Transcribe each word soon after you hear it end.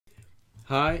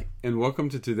Hi, and welcome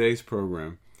to today's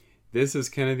program. This is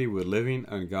Kennedy with Living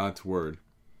on God's Word.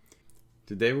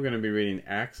 Today we're going to be reading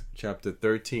Acts chapter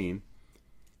 13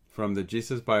 from the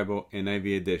Jesus Bible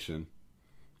NIV edition.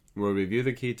 We'll review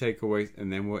the key takeaways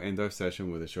and then we'll end our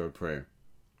session with a short prayer.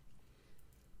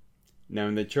 Now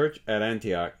in the church at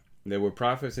Antioch, there were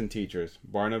prophets and teachers: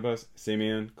 Barnabas,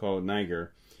 Simeon called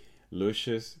Niger,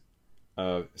 Lucius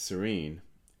of Cyrene,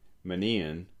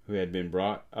 Manaen, who had been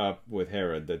brought up with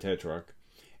Herod the Tetrarch,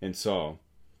 and Saul.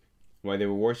 While they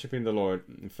were worshiping the Lord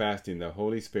and fasting, the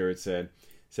Holy Spirit said,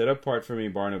 "Set apart for me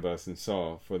Barnabas and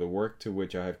Saul for the work to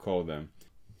which I have called them."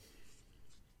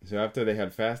 So after they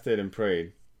had fasted and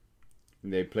prayed,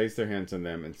 they placed their hands on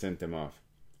them and sent them off.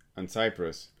 On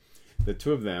Cyprus, the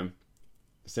two of them,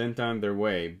 sent on their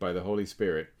way by the Holy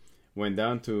Spirit, went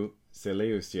down to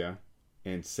Seleucia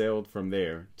and sailed from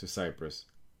there to Cyprus.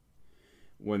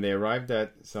 When they arrived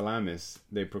at Salamis,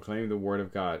 they proclaimed the word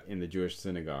of God in the Jewish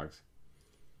synagogues.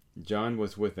 John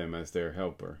was with them as their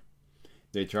helper.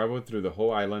 They traveled through the whole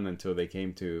island until they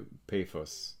came to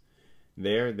Paphos.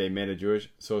 There they met a Jewish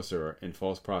sorcerer and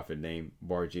false prophet named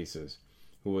Bar-Jesus,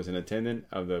 who was an attendant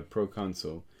of the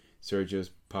proconsul Sergius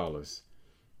Paulus.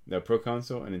 The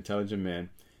proconsul, an intelligent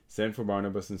man, sent for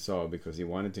Barnabas and Saul because he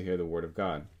wanted to hear the word of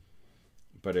God.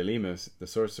 But Elymas, the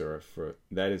sorcerer, for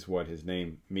that is what his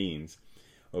name means,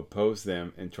 opposed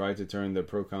them and tried to turn the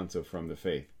proconsul from the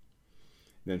faith.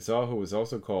 Then Saul, who was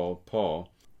also called Paul,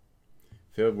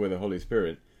 filled with the Holy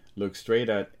Spirit, looked straight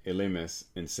at Elymas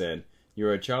and said, "You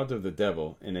are a child of the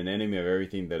devil and an enemy of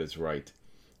everything that is right.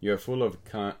 You are full of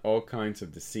all kinds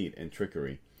of deceit and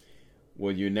trickery.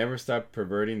 Will you never stop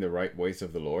perverting the right ways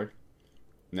of the Lord?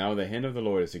 Now the hand of the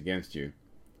Lord is against you.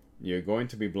 You are going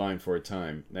to be blind for a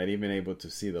time, not even able to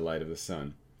see the light of the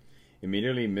sun."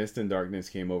 Immediately mist and darkness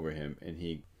came over him, and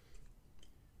he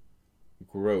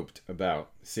groped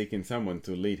about, seeking someone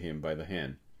to lead him by the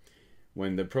hand.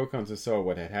 When the proconsul saw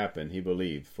what had happened, he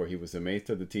believed, for he was amazed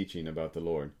at the teaching about the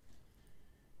Lord.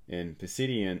 In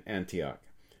Pisidian Antioch,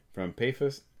 from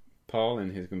Paphos, Paul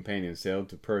and his companions sailed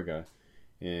to Perga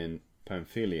in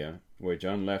Pamphylia, where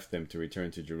John left them to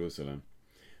return to Jerusalem.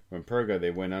 From Perga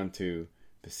they went on to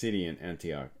Pisidian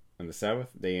Antioch. On the Sabbath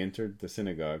they entered the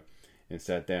synagogue and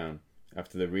sat down.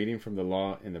 After the reading from the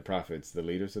law and the prophets, the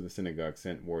leaders of the synagogue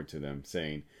sent word to them,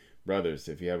 saying, "Brothers,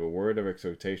 if you have a word of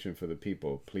exhortation for the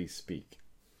people, please speak."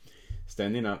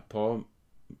 Standing up, Paul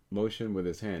motioned with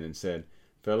his hand and said,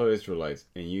 "Fellow Israelites,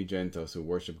 and you Gentiles who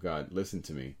worship God, listen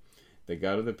to me. The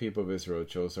God of the people of Israel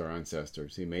chose our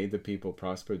ancestors. He made the people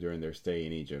prosper during their stay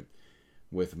in Egypt.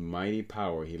 With mighty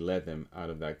power he led them out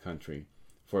of that country.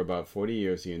 For about 40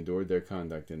 years he endured their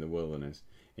conduct in the wilderness,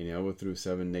 and he overthrew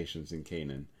 7 nations in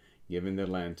Canaan, giving their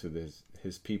land to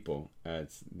his people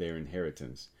as their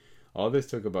inheritance. All this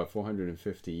took about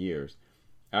 450 years.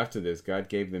 After this, God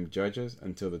gave them judges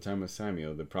until the time of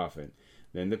Samuel the prophet.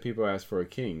 Then the people asked for a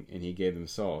king, and he gave them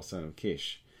Saul, son of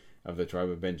Kish, of the tribe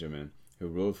of Benjamin, who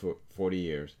ruled for 40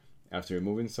 years. After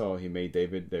removing Saul, he made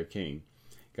David their king.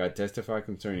 God testified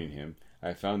concerning him,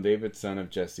 "I found David, son of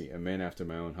Jesse, a man after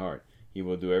my own heart. He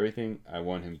will do everything I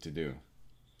want him to do."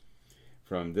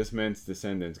 From this man's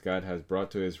descendants, God has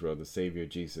brought to Israel the Savior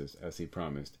Jesus, as he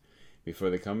promised. Before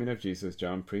the coming of Jesus,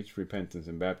 John preached repentance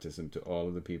and baptism to all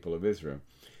of the people of Israel.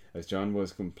 As John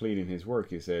was completing his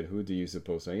work, he said, "Who do you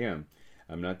suppose I am?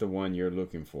 I'm not the one you're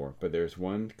looking for, but there's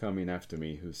one coming after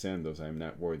me whose sandals I am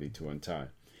not worthy to untie."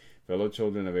 Fellow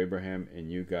children of Abraham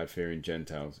and you God-fearing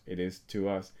Gentiles, it is to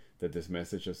us that this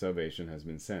message of salvation has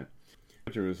been sent.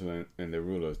 Jerusalem and the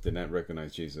rulers did not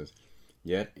recognize Jesus.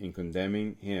 Yet, in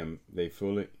condemning him, they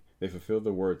fulfilled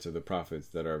the words of the prophets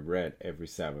that are read every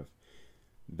Sabbath.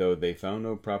 Though they found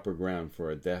no proper ground for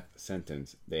a death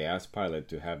sentence, they asked Pilate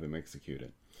to have him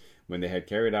executed. When they had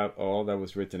carried out all that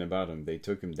was written about him, they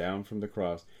took him down from the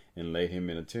cross and laid him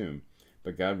in a tomb.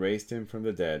 But God raised him from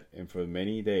the dead, and for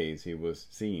many days he was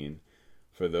seen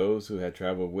for those who had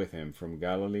traveled with him from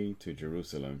Galilee to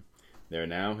Jerusalem. They are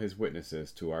now his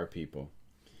witnesses to our people.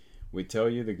 We tell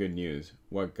you the good news.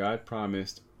 What God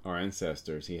promised our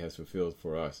ancestors he has fulfilled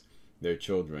for us, their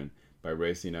children, by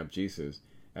raising up Jesus,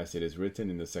 as it is written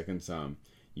in the 2nd Psalm,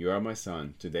 "You are my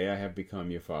son, today I have become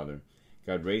your father."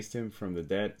 God raised him from the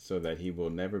dead so that he will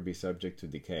never be subject to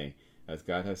decay. As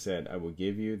God has said, "I will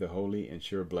give you the holy and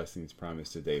sure blessings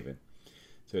promised to David."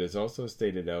 So it is also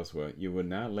stated elsewhere, "You will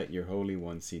not let your Holy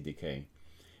One see decay."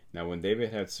 Now when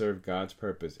David had served God's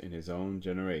purpose in his own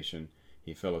generation,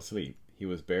 he fell asleep. He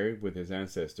was buried with his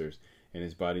ancestors, and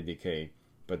his body decayed.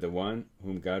 But the one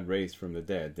whom God raised from the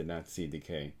dead did not see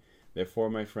decay. Therefore,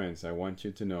 my friends, I want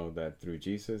you to know that through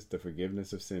Jesus the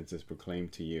forgiveness of sins is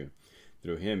proclaimed to you.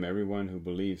 Through him, everyone who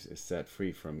believes is set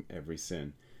free from every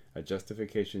sin, a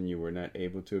justification you were not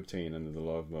able to obtain under the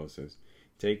law of Moses.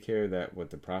 Take care that what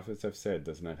the prophets have said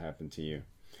does not happen to you.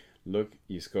 Look,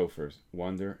 you scoffers,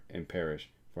 wonder and perish,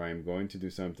 for I am going to do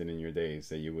something in your days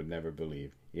that you would never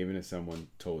believe, even if someone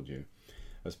told you.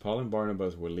 As Paul and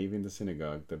Barnabas were leaving the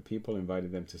synagogue, the people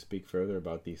invited them to speak further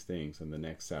about these things on the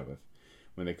next Sabbath.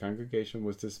 When the congregation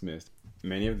was dismissed,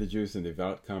 many of the Jews and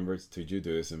devout converts to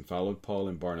Judaism followed Paul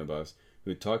and Barnabas,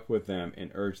 who talked with them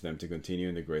and urged them to continue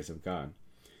in the grace of God.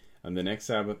 On the next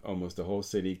Sabbath, almost the whole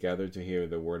city gathered to hear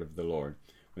the word of the Lord.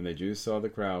 When the Jews saw the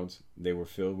crowds, they were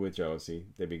filled with jealousy.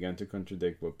 They began to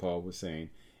contradict what Paul was saying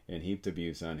and heaped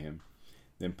abuse on him.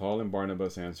 Then Paul and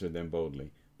Barnabas answered them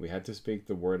boldly, "We had to speak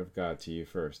the word of God to you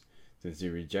first. Since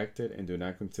you reject it and do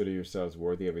not consider yourselves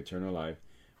worthy of eternal life,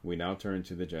 we now turn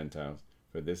to the Gentiles,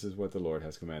 for this is what the Lord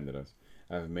has commanded us.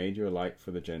 I have made you a light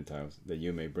for the Gentiles, that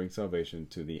you may bring salvation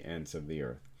to the ends of the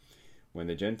earth." When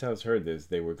the Gentiles heard this,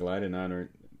 they were glad and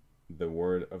honored the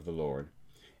word of the Lord,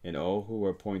 and all who were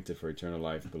appointed for eternal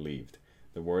life believed.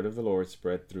 The word of the Lord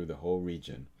spread through the whole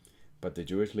region. But the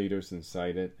Jewish leaders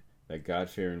incited the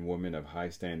God-fearing women of high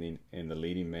standing and the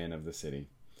leading men of the city.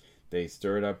 They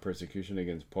stirred up persecution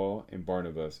against Paul and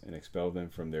Barnabas and expelled them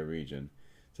from their region.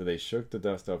 So they shook the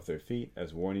dust off their feet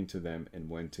as warning to them and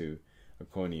went to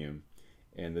Iconium.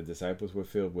 And the disciples were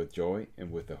filled with joy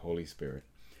and with the Holy Spirit.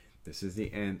 This is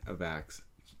the end of Acts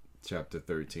chapter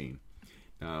 13.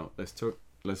 Now, let's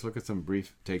look at some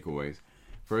brief takeaways.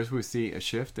 First, we see a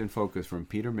shift in focus from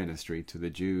Peter's ministry to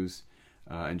the Jews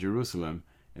in Jerusalem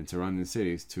and surrounding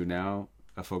cities to now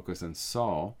a focus on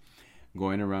Saul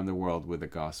going around the world with the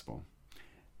gospel.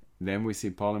 Then we see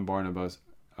Paul and Barnabas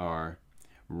are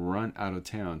run out of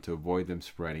town to avoid them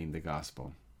spreading the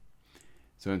gospel.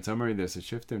 So in summary, there's a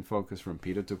shift in focus from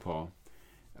Peter to Paul,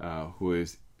 who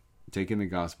is taking the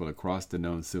gospel across the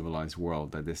known civilized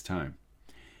world at this time.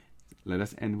 Let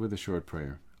us end with a short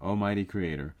prayer. Almighty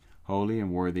Creator, holy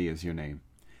and worthy is your name.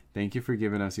 Thank you for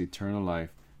giving us eternal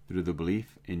life through the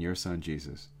belief in your Son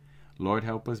Jesus. Lord,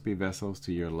 help us be vessels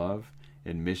to your love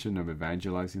and mission of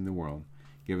evangelizing the world.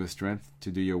 Give us strength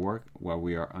to do your work while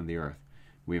we are on the earth.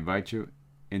 We invite you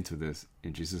into this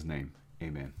in Jesus' name.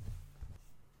 Amen.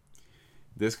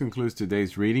 This concludes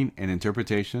today's reading and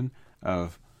interpretation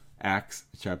of Acts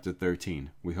chapter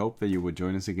 13. We hope that you will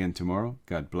join us again tomorrow.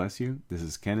 God bless you. This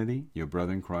is Kennedy, your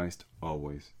brother in Christ,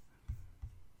 always.